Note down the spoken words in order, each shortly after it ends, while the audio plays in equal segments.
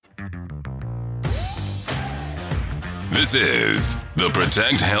This is the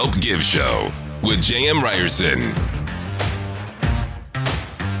Protect Help Give Show with JM Ryerson.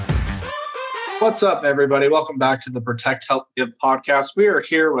 What's up, everybody? Welcome back to the Protect Help Give podcast. We are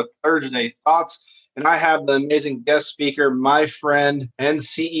here with Thursday Thoughts, and I have the amazing guest speaker, my friend and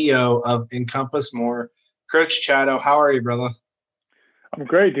CEO of Encompass More, Chris Chatto. How are you, brother? I'm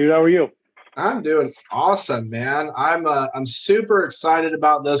great, dude. How are you? I'm doing awesome, man. I'm super excited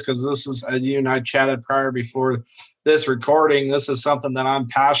about this because this is, as you and I chatted prior before this recording, this is something that I'm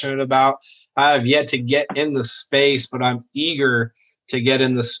passionate about. I have yet to get in the space, but I'm eager to get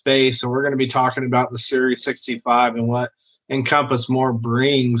in the space. So we're going to be talking about the Series 65 and what Encompass More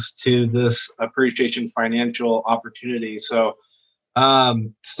brings to this appreciation financial opportunity. So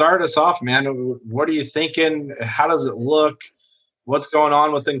start us off, man. What are you thinking? How does it look? What's going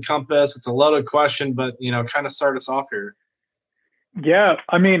on with Encompass? It's a loaded question, but, kind of start us off here. Yeah.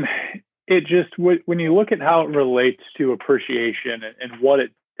 I mean, it just, when you look at how it relates to appreciation and what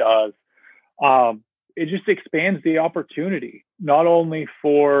it does, it just expands the opportunity, not only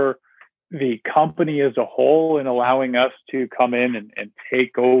for the company as a whole and allowing us to come in and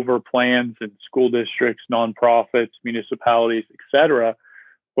take over plans in school districts, nonprofits, municipalities, et cetera,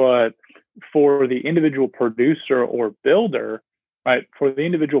 but for the individual producer or builder. Right. For the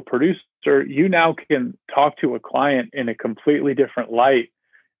individual producer, you now can talk to a client in a completely different light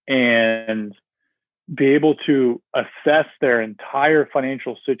and be able to assess their entire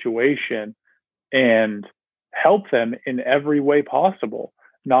financial situation and help them in every way possible.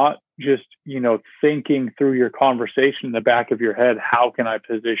 Not just, thinking through your conversation in the back of your head, how can I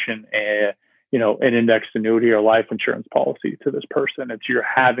position an indexed annuity or life insurance policy to this person? It's you're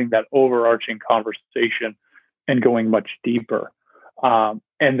having that overarching conversation and going much deeper.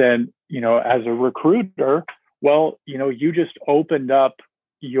 And then, as a recruiter, you just opened up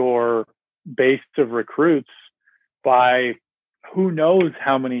your base of recruits by who knows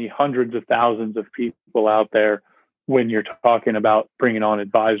how many hundreds of thousands of people out there when you're talking about bringing on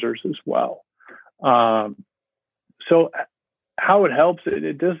advisors as well. So how it helps,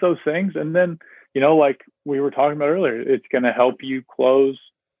 it does those things. And then, like we were talking about earlier, it's going to help you close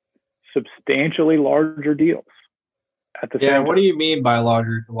substantially larger deals. What do you mean by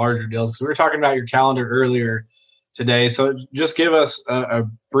larger deals? Because we were talking about your calendar earlier today. So just give us a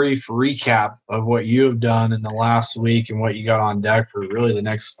brief recap of what you have done in the last week and what you got on deck for really the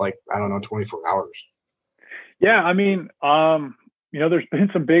next, 24 hours. Yeah, I mean, there's been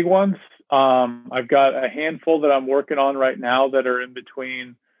some big ones. I've got a handful that I'm working on right now that are in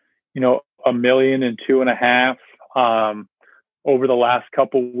between, $1 million and $2.5 million. Over the last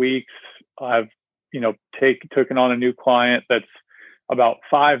couple of weeks, I've taken on a new client that's about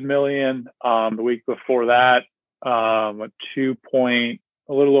 $5 million. The week before that, a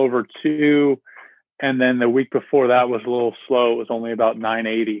little over 2. And then the week before that was a little slow. It was only about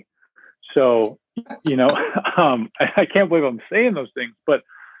 980. So, I can't believe I'm saying those things, but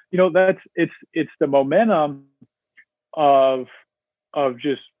it's the momentum of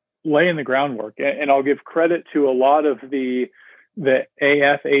just laying the groundwork. And I'll give credit to a lot of the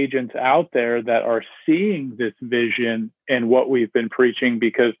AF agents out there that are seeing this vision and what we've been preaching,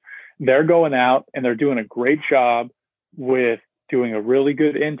 because they're going out and they're doing a great job with doing a really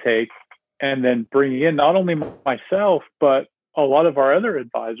good intake and then bringing in not only myself, but a lot of our other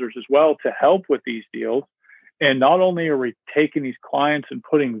advisors as well to help with these deals. And not only are we taking these clients and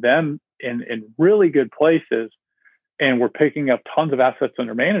putting them in really good places, and we're picking up tons of assets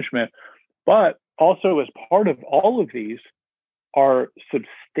under management, but also as part of all of these are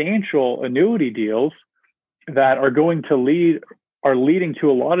substantial annuity deals that are leading to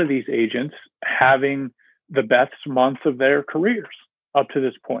a lot of these agents having the best months of their careers up to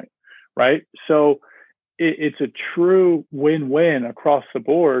this point, right? So it's a true win-win across the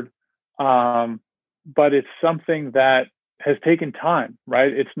board, but it's something that has taken time,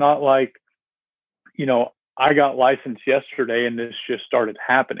 right? It's not like, I got licensed yesterday and this just started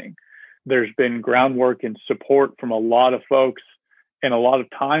happening. There's been groundwork and support from a lot of folks and a lot of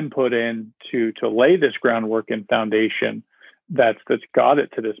time put in to lay this groundwork and foundation that's got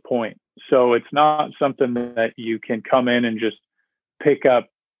it to this point. So it's not something that you can come in and just pick up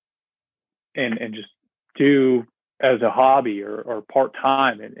and just do as a hobby or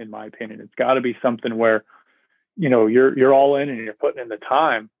part-time, in my opinion. It's got to be something where, you're all in and you're putting in the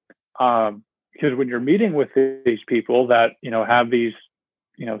time. Because when you're meeting with these people that, have these,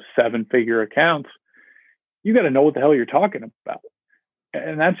 7-figure accounts, you got to know what the hell you're talking about.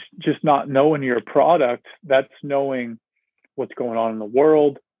 And that's just not knowing your product. That's knowing what's going on in the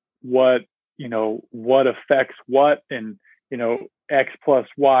world, what affects what, and, X plus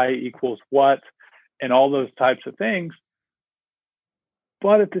Y equals what, and all those types of things.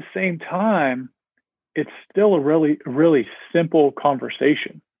 But at the same time, it's still a really, really simple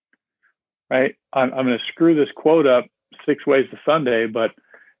conversation, right? I'm going to screw this quote up 6 ways to Sunday, but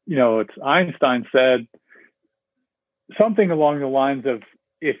it's Einstein said something along the lines of,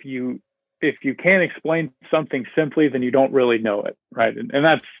 if you can't explain something simply, then you don't really know it, right? And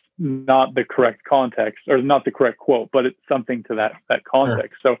that's not the correct context, or not the correct quote, but it's something to that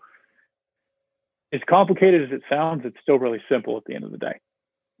context. Sure. So as complicated as it sounds, it's still really simple at the end of the day.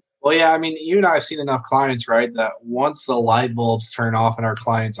 Well, yeah, I mean, you and I have seen enough clients, right, that once the light bulbs turn off in our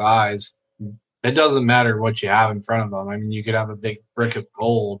clients' eyes, it doesn't matter what you have in front of them. I mean, you could have a big brick of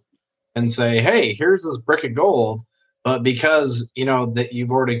gold and say, hey, here's this brick of gold. But because, that you've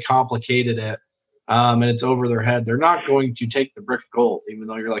already complicated it and it's over their head, they're not going to take the brick of gold, even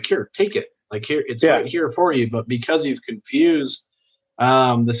though you're like, here, take it. Like, here, it's right here for you. But because you've confused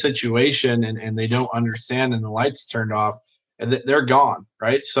the situation and they don't understand and the lights turned off, and they're gone,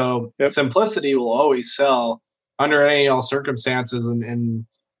 right? So simplicity will always sell under any circumstances. And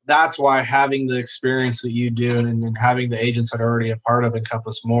that's why having the experience that you do and having the agents that are already a part of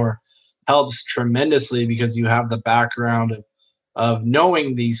Encompass More helps tremendously, because you have the background of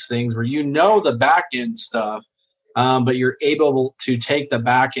knowing these things where the back end stuff, but you're able to take the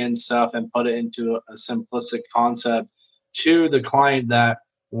back end stuff and put it into a simplistic concept to the client that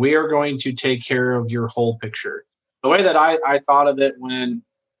we are going to take care of your whole picture. The way that I thought of it when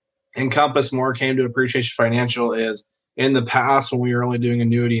Encompass More came to Appreciation Financial is, in the past when we were only doing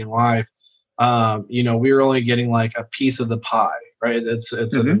annuity and life, we were only getting like a piece of the pie, right? It's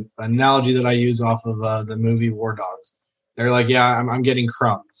an analogy that I use off of the movie War Dogs. They're like, yeah, I'm getting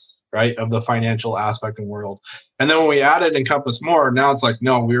crumbs, right, of the financial aspect and world. And then when we added Encompass More, now it's like,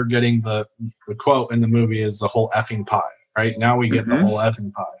 no, we're getting the quote in the movie is the whole effing pie, right? Now we get the whole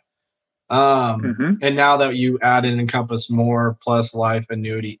effing pie. And now that you add in Encompass More plus life,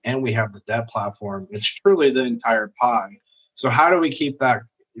 annuity, and we have the debt platform, it's truly the entire pie. So how do we keep that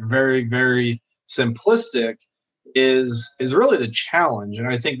very, very simplistic is really the challenge. And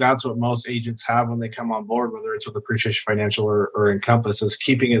I think that's what most agents have when they come on board, whether it's with Appreciation Financial or Encompass, is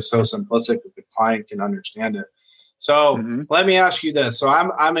keeping it so simplistic that the client can understand it. So let me ask you this. So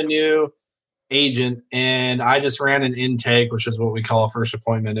I'm a new agent, and I just ran an intake, which is what we call a first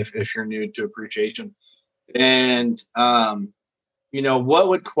appointment if you're new to Appreciation. And what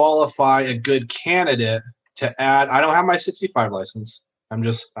would qualify a good candidate to add? I don't have my 65 license. I'm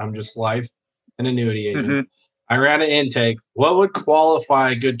just life and annuity agent. I ran an intake. What would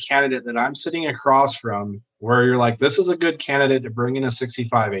qualify a good candidate that I'm sitting across from, where you're like, this is a good candidate to bring in a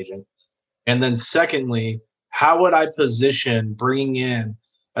 65 agent? And then secondly, how would I position bringing in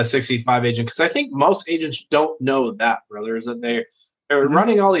a 65 agent? Because I think most agents don't know that, brother, is that they're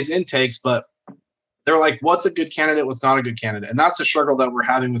running all these intakes, but they're like, what's a good candidate? What's not a good candidate? And that's a struggle that we're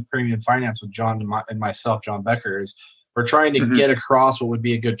having with Premium Finance with John and myself, John Becker, is we're trying to get across what would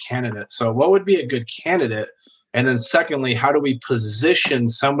be a good candidate. So what would be a good candidate? And then secondly, how do we position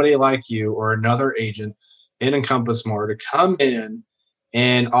somebody like you or another agent in Encompass More to come in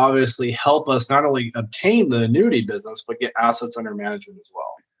and obviously help us not only obtain the annuity business, but get assets under management as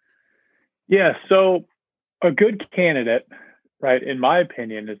well? Yeah. So a good candidate, right, in my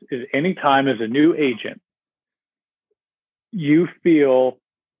opinion, is anytime as a new agent, you feel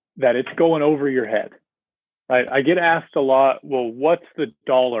that it's going over your head, right? I get asked a lot, well, what's the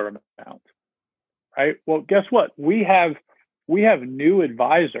dollar amount, right? Well, guess what? We have new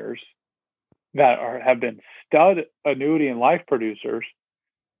advisors that have been stud annuity and life producers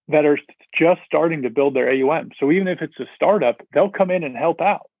that are just starting to build their AUM. So even if it's a startup, they'll come in and help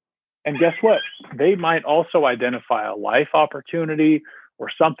out. And guess what? They might also identify a life opportunity or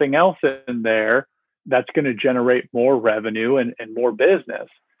something else in there that's going to generate more revenue and more business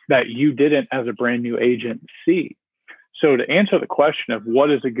that you didn't, as a brand new agent, see. So to answer the question of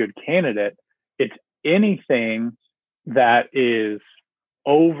what is a good candidate, it's anything that is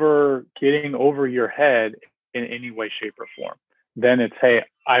getting over your head in any way, shape, or form. Then it's, hey,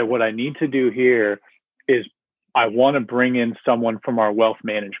 what I need to do here is I want to bring in someone from our wealth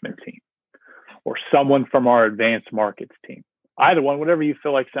management team or someone from our advanced markets team. Either one, whatever you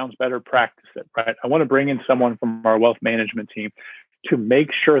feel like sounds better, practice it, right? I want to bring in someone from our wealth management team to make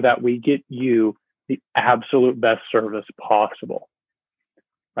sure that we get you the absolute best service possible,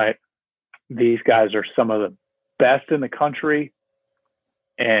 right? These guys are some of the best in the country.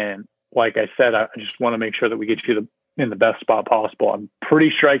 And like I said, I just want to make sure that we get you in the best spot possible. I'm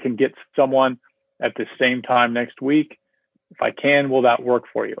pretty sure I can get someone at the same time next week. If I can, will that work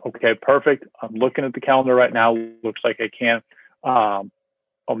for you? Okay, perfect. I'm looking at the calendar right now. Looks like I can.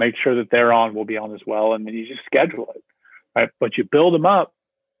 I'll make sure that they're on. We'll be on as well. And then you just schedule it. right? But you build them up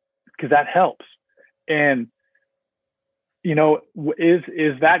because that helps. And, you know,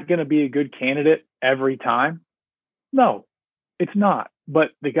 is that going to be a good candidate every time? No, it's not.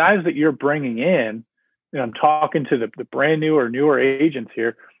 But the guys that you're bringing in, and I'm talking to the brand new or newer agents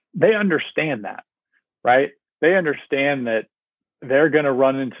here, they understand that, right? They understand that they're going to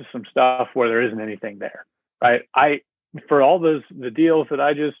run into some stuff where there isn't anything there, right? For all the deals that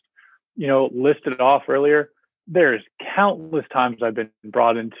I just, you know, listed off earlier, there's countless times I've been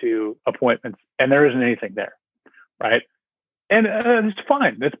brought into appointments and there isn't anything there, right? And it's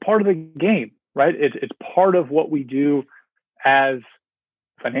fine. That's part of the game, right? It's part of what we do as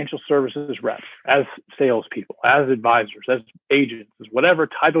financial services reps, as salespeople, as advisors, as agents, as whatever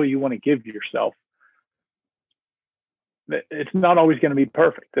title you want to give yourself. It's not always going to be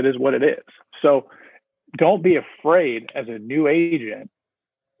perfect. It is what it is. So don't be afraid as a new agent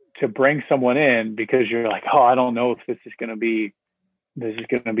to bring someone in because you're like, oh, I don't know if this is going to be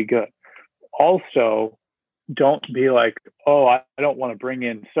good. Also, don't be like, oh, I don't want to bring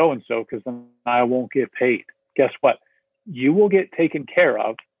in so-and-so because then I won't get paid. Guess what? You will get taken care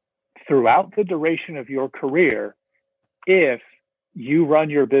of throughout the duration of your career if you run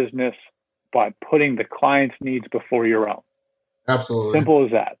your business by putting the client's needs before your own. Absolutely. Simple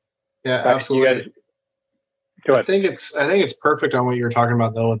as that. Yeah, right? Absolutely. Go ahead. I think it's perfect on what you're talking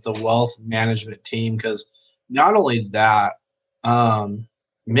about though with the wealth management team, because not only that,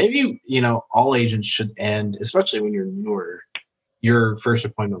 maybe, you know, all agents should end, especially when you're newer, your first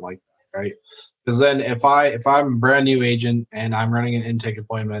appointment like that, right? Because then if I'm a brand new agent and I'm running an intake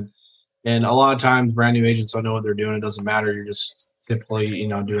appointment, and a lot of times brand new agents don't know what they're doing, it doesn't matter. You're just simply, you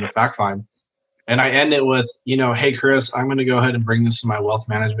know, doing a fact find. And I end it with, you know, hey, Chris, I'm going to go ahead and bring this to my wealth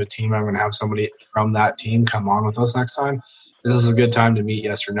management team. I'm going to have somebody from that team come on with us next time. This is a good time to meet,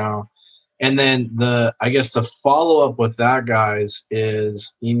 yes or no. And then the follow-up with that, guys,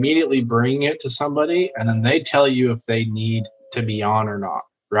 is immediately bring it to somebody, and then they tell you if they need to be on or not,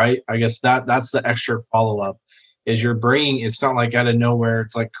 right? I guess that's the extra follow-up is you're bringing, it's not like out of nowhere.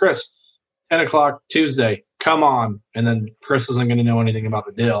 It's like, Chris, 10 o'clock Tuesday, come on. And then Chris isn't going to know anything about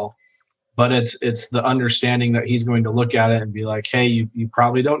the deal. But it's the understanding that he's going to look at it and be like, hey, you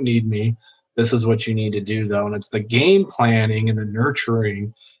probably don't need me. This is what you need to do, though. And it's the game planning and the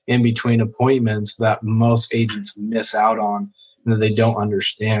nurturing in between appointments that most agents miss out on and that they don't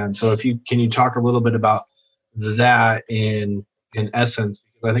understand. So can you talk a little bit about that in essence?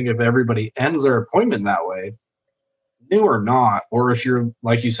 Because I think if everybody ends their appointment that way, new or not, or if you're,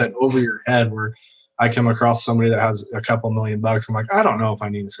 like you said, over your head where I come across somebody that has a couple $1 million. I'm like, I don't know if I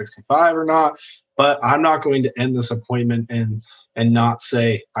need a 65 or not, but I'm not going to end this appointment and not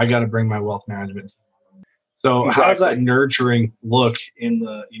say, I got to bring my wealth management team. So exactly. How does that nurturing look in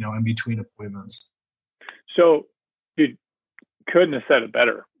the, you know, in between appointments? So you couldn't have said it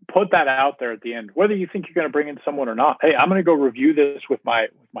better. Put that out there at the end, whether you think you're going to bring in someone or not. Hey, I'm going to go review this with my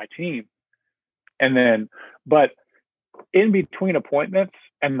team. And then, but in between appointments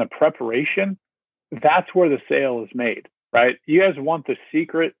and the preparation, that's where the sale is made, right? You guys want the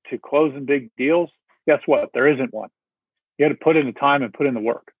secret to closing big deals? Guess what? There isn't one. You got to put in the time and put in the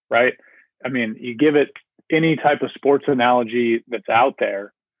work, right? I mean, you give it any type of sports analogy that's out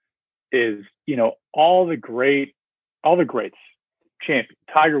there is, you know, all the greats, champion,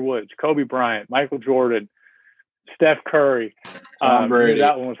 Tiger Woods, Kobe Bryant, Michael Jordan, Steph Curry, Tom Brady,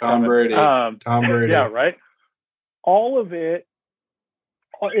 that one was Tom Brady. Yeah, right. All of it,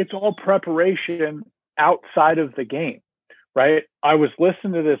 it's all preparation outside of the game, right? I was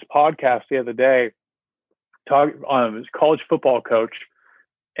listening to this podcast the other day, his college football coach,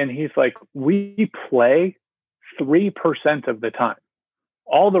 and he's like, we play 3% of the time.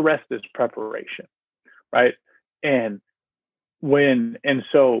 All the rest is preparation, right?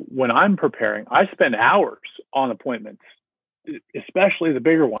 So when I'm preparing, I spend hours on appointments, especially the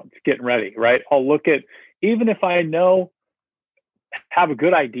bigger ones, getting ready, right? I'll look at, even if I have a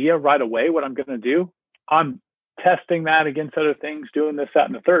good idea right away what I'm going to do, I'm testing that against other things, doing this, that,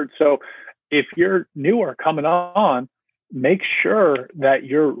 and the third. So if you're newer coming on, make sure that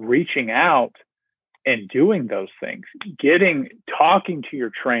you're reaching out and doing those things, talking to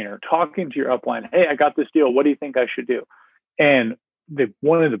your trainer, talking to your upline. Hey, I got this deal. What do you think I should do? And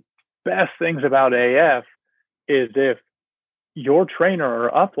one of the best things about AF is if your trainer or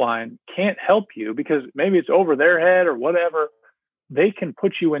upline can't help you because maybe it's over their head or whatever, they can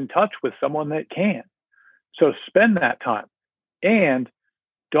put you in touch with someone that can. So spend that time and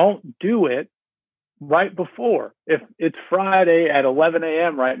don't do it right before. If it's Friday at 11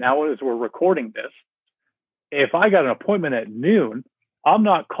 a.m. right now as we're recording this, if I got an appointment at noon, I'm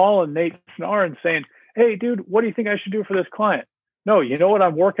not calling Nate Snar and saying, hey, dude, what do you think I should do for this client? No, you know what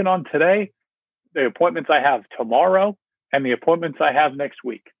I'm working on today? The appointments I have tomorrow and the appointments I have next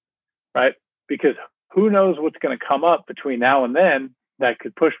week, right? Because who knows what's going to come up between now and then that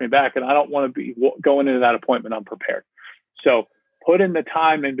could push me back. And I don't want to be going into that appointment unprepared. So put in the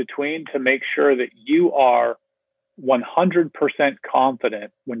time in between to make sure that you are 100%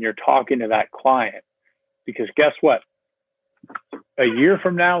 confident when you're talking to that client. Because guess what? A year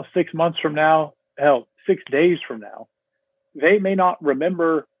from now, 6 months from now, hell, 6 days from now, they may not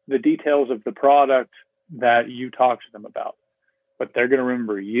remember the details of the product that you talked to them about, but they're going to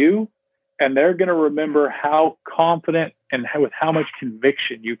remember you, and they're going to remember how confident and with how much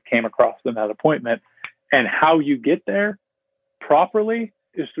conviction you came across in that appointment. And how you get there properly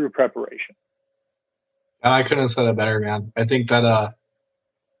is through preparation. And I couldn't have said it better, man. I think that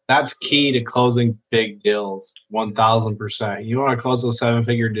that's key to closing big deals, 1,000%. You want to close those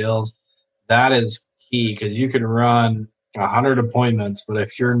 7-figure deals, that is key, because you can run 100 appointments, but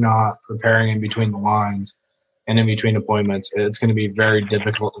if you're not preparing in between the lines and in between appointments, it's going to be very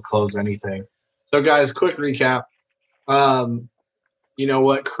difficult to close anything. So, guys, quick recap. You know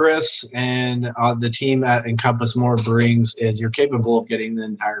what Chris and the team at Encompass More brings is you're capable of getting the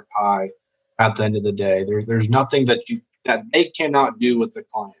entire pie at the end of the day. There's nothing that they cannot do with the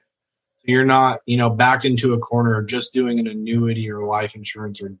client. So you're not, backed into a corner of just doing an annuity or life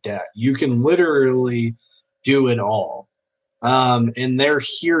insurance or debt. You can literally do it all. And they're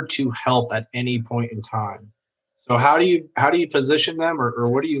here to help at any point in time. So how do you position them, or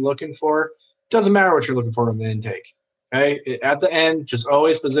what are you looking for? It doesn't matter what you're looking for in the intake. Okay. At the end, just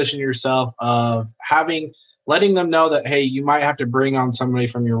always position yourself of letting them know that, hey, you might have to bring on somebody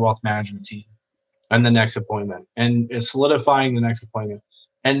from your wealth management team and the next appointment, and solidifying the next appointment.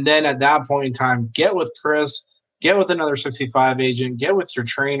 And then at that point in time, get with Chris, get with another 65 agent, get with your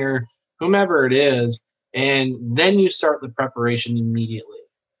trainer, whomever it is. And then you start the preparation immediately.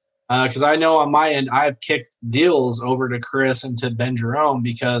 Because I know on my end, I've kicked deals over to Chris and to Ben Jerome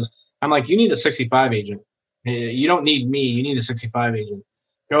because I'm like, you need a 65 agent. You don't need me. You need a 65 agent.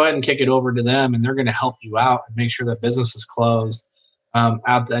 Go ahead and kick it over to them, and they're going to help you out and make sure that business is closed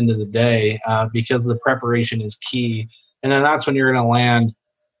at the end of the day, because the preparation is key. And then that's when you're going to land.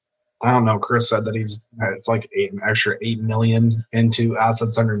 I don't know. Chris said that it's like an extra $8 million into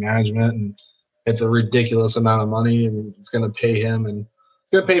assets under management, and it's a ridiculous amount of money, and it's going to pay him, and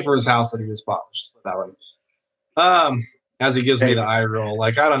it's going to pay for his house that he just bought. Just put that way. As he gives me the eye roll,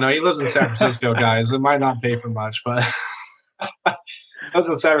 like, I don't know. He lives in San Francisco, guys. It might not pay for much, but lives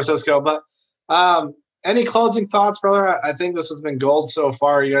in San Francisco. But any closing thoughts, brother? I think this has been gold so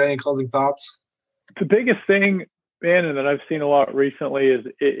far. You got any closing thoughts? The biggest thing, man, and that I've seen a lot recently is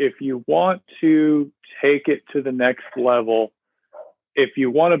if you want to take it to the next level, if you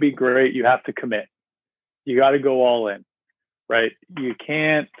want to be great, you have to commit. You got to go all in, right? You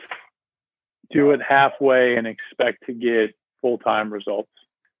can't do it halfway and expect to get full-time results.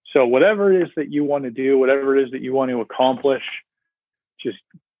 So whatever it is that you want to do, whatever it is that you want to accomplish, just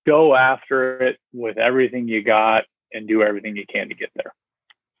go after it with everything you got and do everything you can to get there.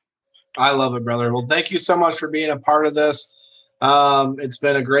 I love it, brother. Well, thank you so much for being a part of this. It's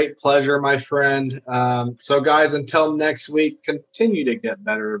been a great pleasure, my friend. So guys, until next week, continue to get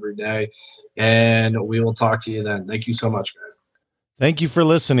better every day, and we will talk to you then. Thank you so much, guys. Thank you for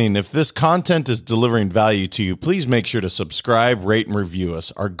listening. If this content is delivering value to you, please make sure to subscribe, rate, and review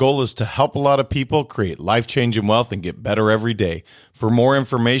us. Our goal is to help a lot of people create life-changing wealth and get better every day. For more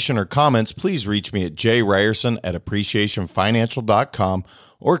information or comments, please reach me at jryerson@appreciationfinancial.com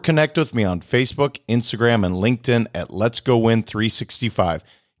or connect with me on Facebook, Instagram, and LinkedIn at Let's Go Win 365.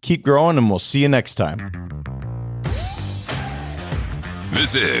 Keep growing, and we'll see you next time.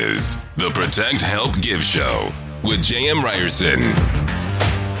 This is the Protect, Help, Give Show with J.M. Ryerson.